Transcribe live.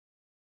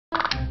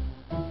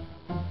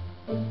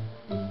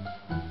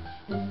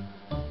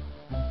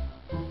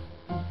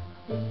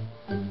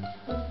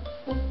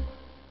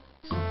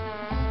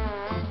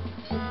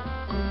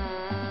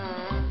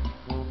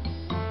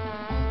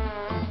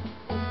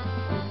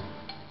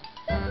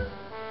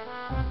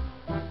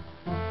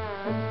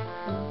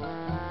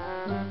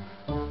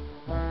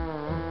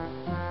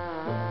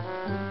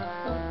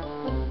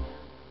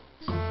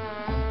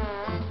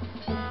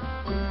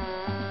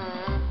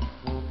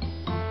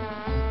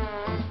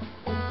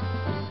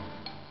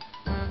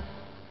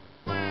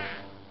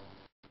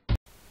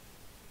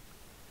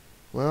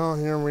Well,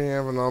 here we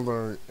have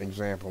another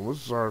example.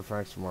 This is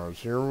Artifacts of Mars.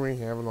 Here we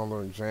have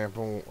another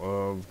example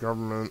of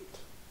government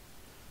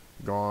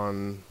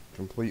gone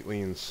completely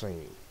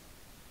insane.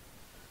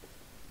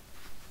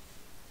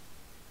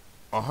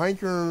 A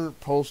hiker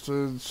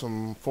posted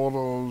some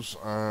photos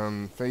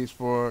on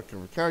Facebook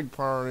of a keg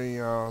party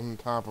on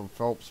top of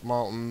Phelps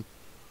Mountain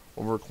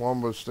over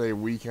Columbus Day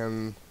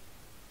weekend,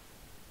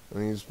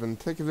 and he's been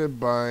ticketed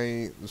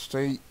by the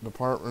State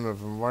Department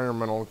of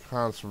Environmental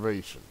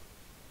Conservation.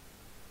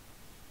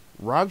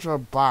 Raja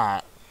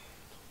Bhatt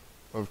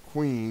of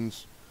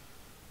Queens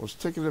was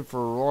ticketed for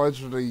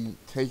allegedly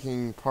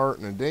taking part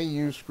in a day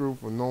use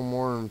group with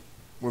more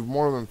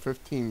than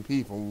 15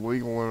 people, the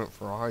legal limit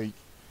for a hike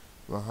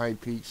in the high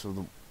peaks of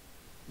the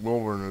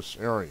wilderness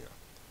area.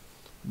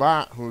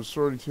 Bhatt, who was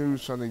 32,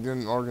 said he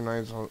didn't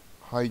organize a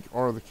hike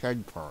or the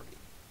keg party.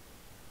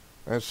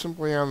 I was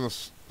simply on the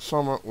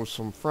summit with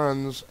some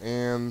friends,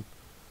 and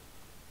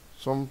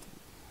some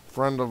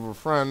friend of a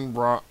friend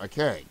brought a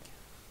keg,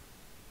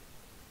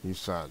 he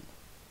said.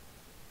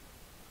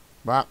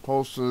 Bhatt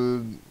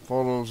posted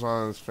photos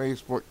on his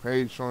Facebook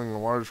page showing a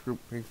large group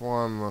of people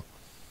on the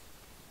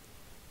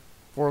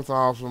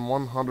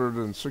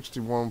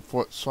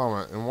 4,161-foot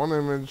summit. In one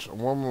image, a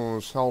woman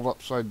was held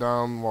upside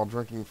down while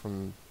drinking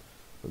from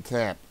the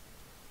tap.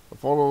 The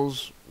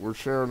photos were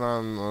shared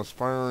on the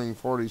Aspiring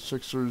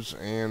 46ers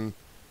and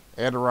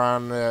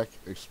Adirondack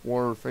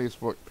Explorer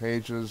Facebook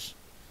pages,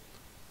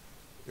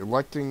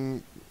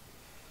 eliciting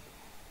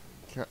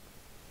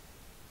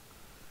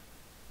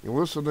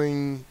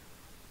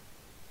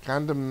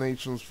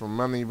condemnations from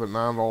many but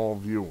not all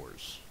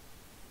viewers.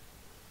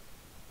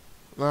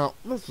 Now,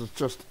 this is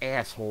just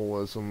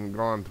assholism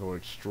gone to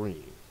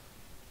extreme.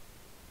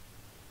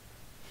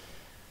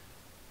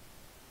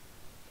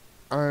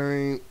 I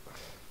mean,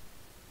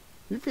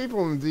 you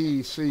people in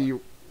DEC,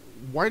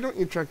 why don't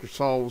you check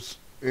yourselves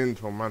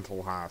into a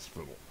mental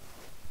hospital?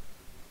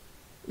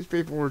 These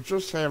people were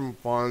just having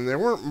fun. They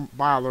weren't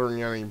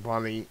bothering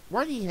anybody.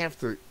 Why do you have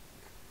to...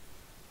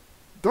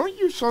 Don't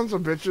you sons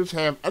of bitches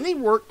have any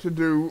work to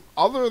do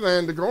other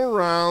than to go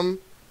around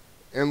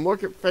and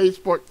look at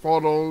Facebook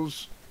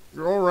photos,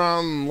 go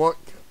around and look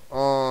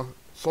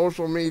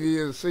social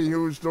media to see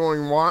who's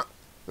doing what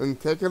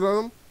and ticket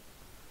them?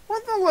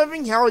 What the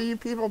living hell are you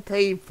people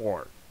paid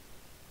for?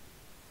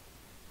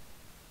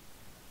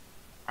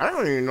 I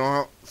don't even know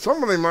how...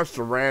 Somebody must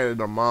have ratted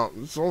them out.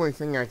 It's the only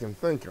thing I can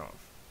think of.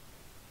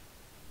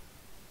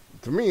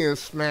 To me, this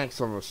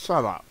smacks of a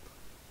setup.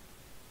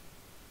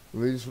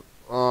 These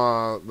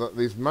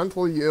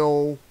mentally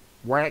ill,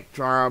 whack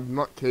job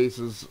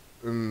nutcases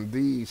in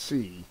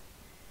DEC.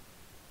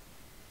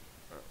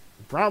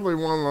 Probably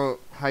one of the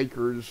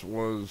hikers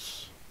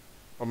was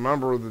a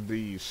member of the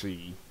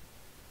DEC.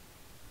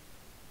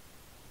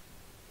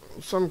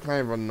 Some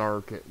kind of a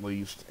narc, at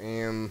least.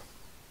 And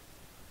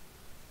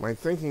my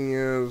thinking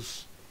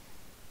is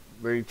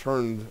they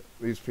turned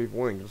these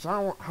people in. Because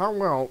how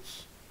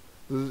else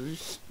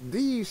does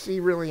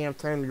DEC really have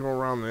time to go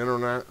around the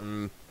internet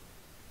and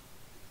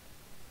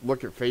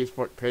look at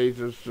Facebook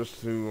pages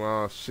just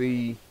to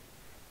see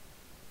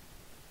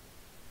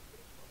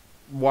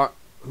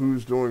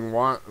who's doing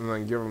what and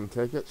then give them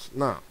tickets?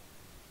 No.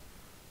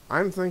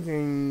 I'm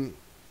thinking,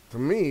 to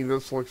me,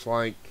 this looks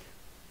like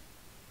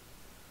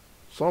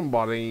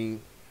somebody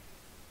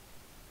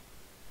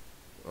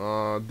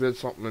did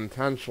something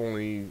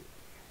intentionally.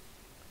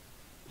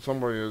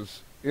 Somebody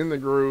is in the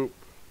group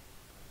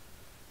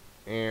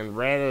and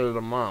ratted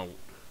them out.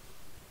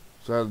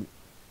 Said,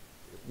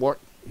 look,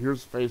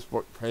 here's the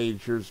Facebook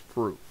page, here's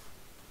proof.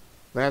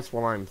 That's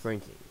what I'm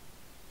thinking.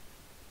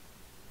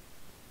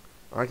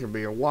 I could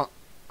be wrong,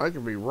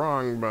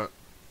 but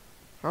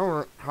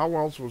how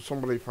else would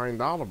somebody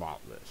find out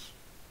about this?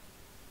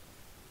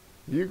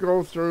 You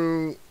go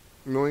through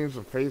millions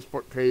of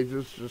Facebook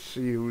pages to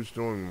see who's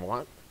doing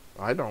what?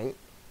 I don't.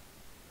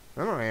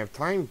 I don't have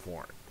time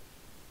for it.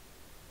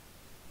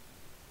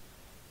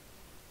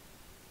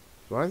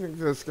 So I think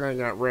this guy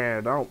got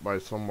ratted out by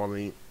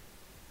somebody.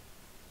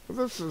 But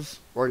this is,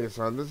 like I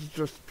said, this is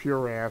just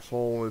pure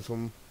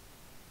assholism.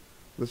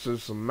 This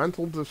is a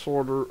mental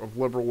disorder of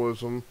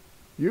liberalism.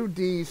 You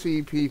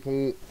DEC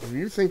people, if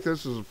you think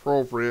this is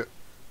appropriate,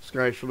 this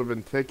guy should have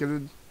been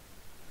ticketed,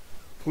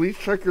 please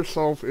check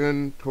yourself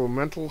into a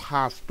mental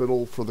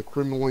hospital for the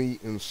criminally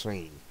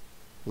insane.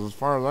 Because as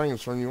far as I'm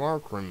concerned, you are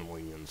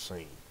criminally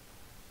insane.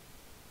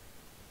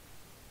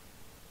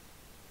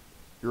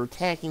 You're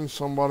attacking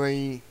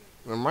somebody,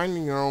 they're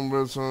minding their own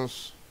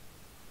business.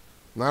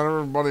 Not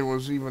everybody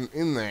was even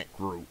in that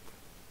group.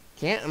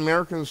 Can't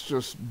Americans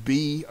just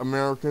be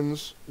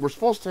Americans? We're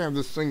supposed to have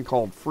this thing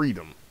called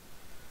freedom.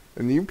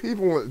 And you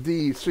people at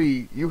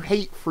DEC, you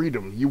hate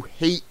freedom. You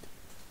hate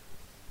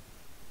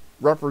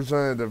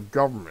representative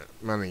government,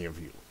 many of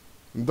you.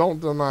 And don't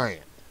deny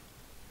it.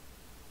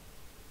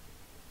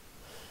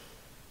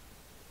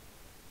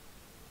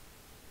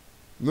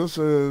 This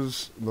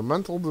is the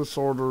mental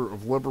disorder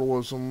of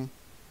liberalism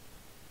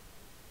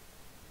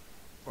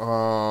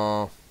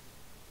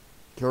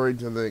carried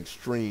to the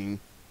extreme.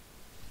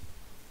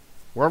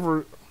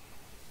 Whoever,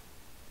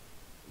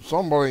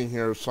 somebody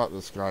here set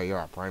this guy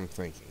up, I'm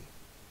thinking.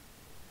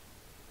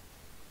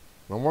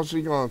 Now, what's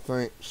he gonna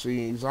think?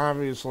 See, he's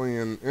obviously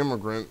an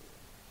immigrant,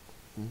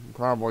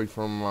 probably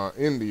from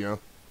India.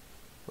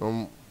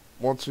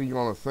 What's he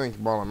gonna think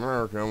about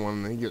America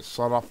when he gets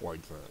set up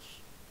like this?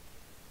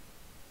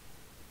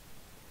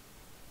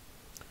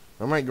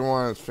 I might go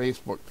on his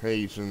Facebook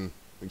page and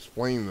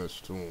explain this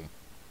to him,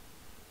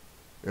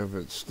 if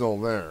it's still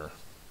there.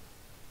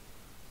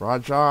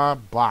 Raja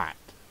Bhatt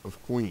of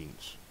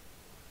Queens.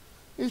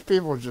 These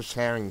people are just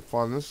having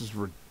fun. This is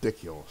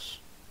ridiculous.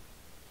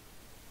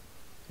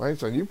 Like I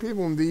said, you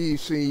people in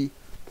DEC,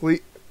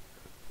 please,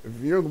 if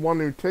you're the one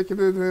who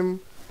ticketed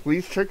him,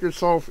 please check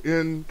yourself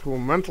into a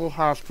mental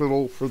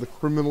hospital for the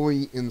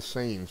criminally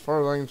insane. As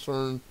far as I'm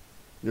concerned,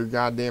 you're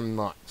goddamn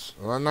nuts.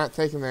 And I'm not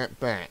taking that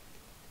back.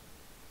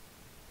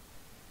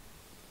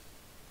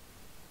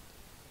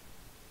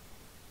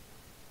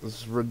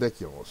 This is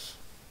ridiculous.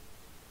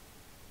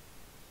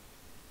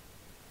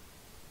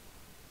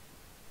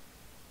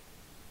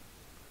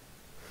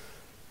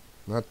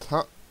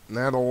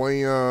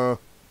 Natalia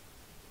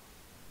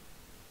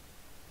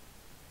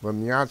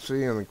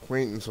Bunyatsi, an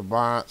acquaintance of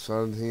Bhatt,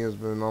 said he has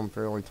been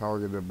unfairly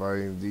targeted by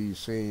the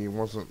DEC. He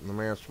wasn't the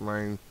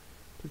mastermind.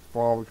 Took the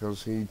fall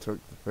because he took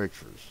the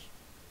pictures.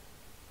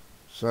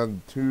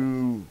 Said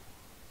the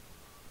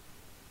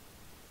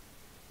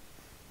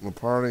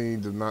party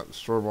did not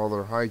disturb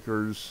other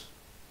hikers.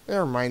 They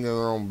are minding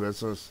their own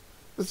business.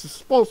 This is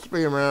supposed to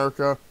be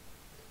America.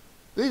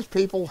 These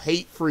people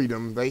hate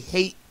freedom. They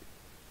hate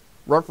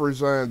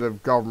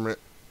representative government.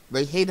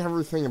 They hate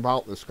everything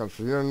about this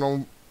country. They're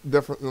no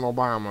different than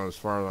Obama as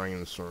far as I'm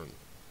concerned.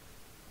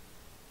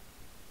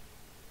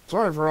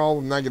 Sorry for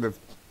all the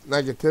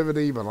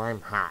negativity, but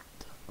I'm hot.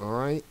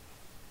 Alright?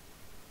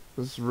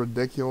 This is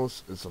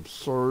ridiculous. It's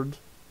absurd.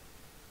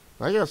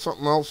 I got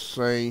something else to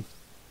say.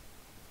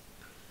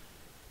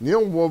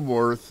 Neil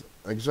Woodworth,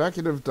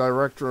 executive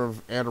director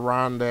of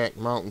Adirondack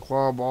Mountain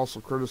Club,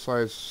 also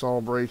criticized the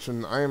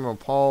celebration. I am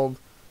appalled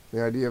at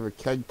the idea of a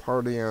keg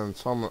party on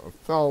Summit of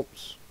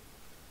Phelps.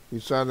 He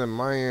said, in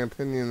my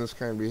opinion, this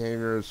kind of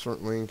behavior is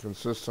certainly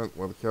inconsistent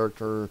with the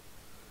character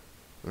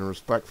and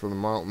respect for the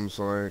mountains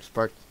that I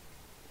expect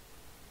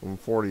from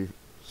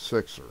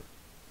 46er.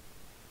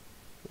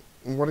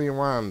 What do you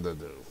want him to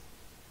do?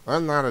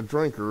 I'm not a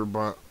drinker,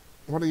 but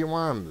what do you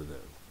want him to do?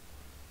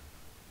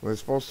 Are they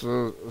supposed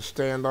to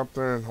stand up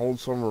there and hold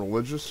some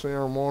religious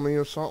ceremony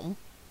or something?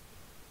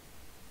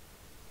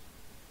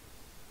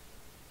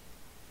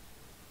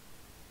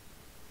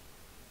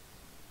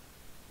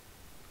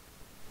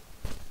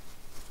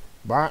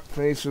 Bhatt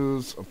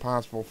faces a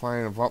possible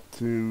fine of up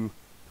to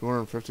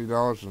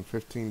 $250 and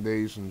 15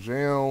 days in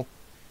jail.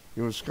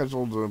 He was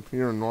scheduled to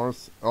appear in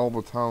North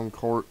Elba Town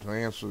Court to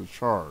answer the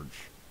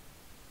charge.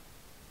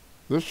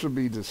 This should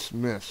be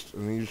dismissed,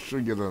 and he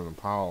should get an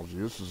apology.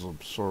 This is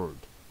absurd.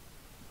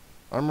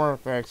 I'm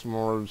Artifacts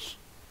Morris.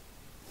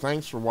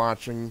 Thanks for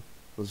watching.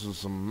 This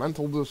is a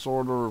mental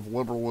disorder of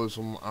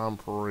liberalism on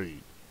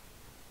parade.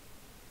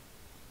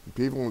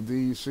 People in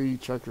DEC,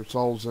 check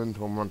yourselves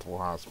into a mental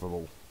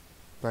hospital.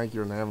 Thank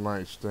you and have a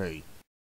nice day.